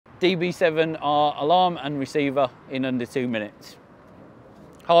DB7R alarm and receiver in under 2 minutes.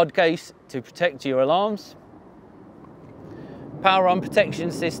 Hard case to protect your alarms. Power on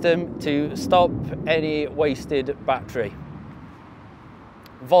protection system to stop any wasted battery.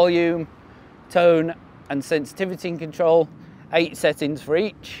 Volume, tone and sensitivity control, 8 settings for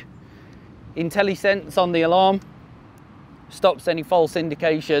each. IntelliSense on the alarm, stops any false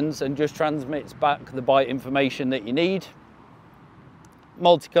indications and just transmits back the byte information that you need.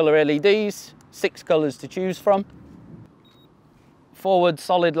 Multicolour LEDs, 6 colours to choose from. Forward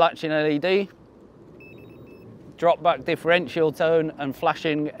solid latching LED, drop back differential tone and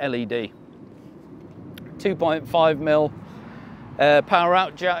flashing LED. 2.5mm power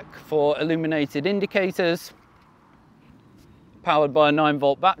out jack for illuminated indicators, powered by a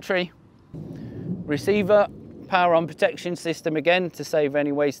 9-volt battery. Receiver, power on protection system again to save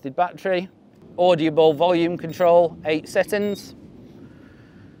any wasted battery. Audible volume control, 8 settings.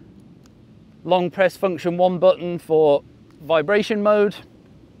 Long press function 1 button for vibration mode.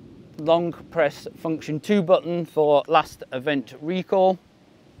 Long press function 2 button for last event recall.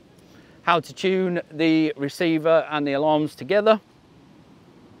 How to tune the receiver and the alarms together.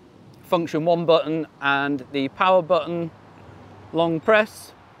 Function 1 button and the power button. Long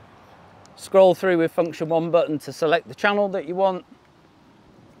press. Scroll through with function 1 button to select the channel that you want.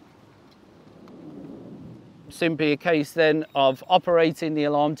 Simply a case then of operating the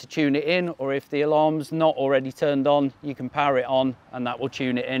alarm to tune it in, or if the alarm's not already turned on, you can power it on and that will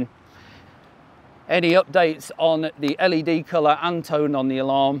tune it in. Any updates on the LED colour and tone on the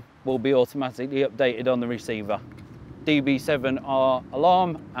alarm will be automatically updated on the receiver. DB7R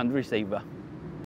alarm and receiver.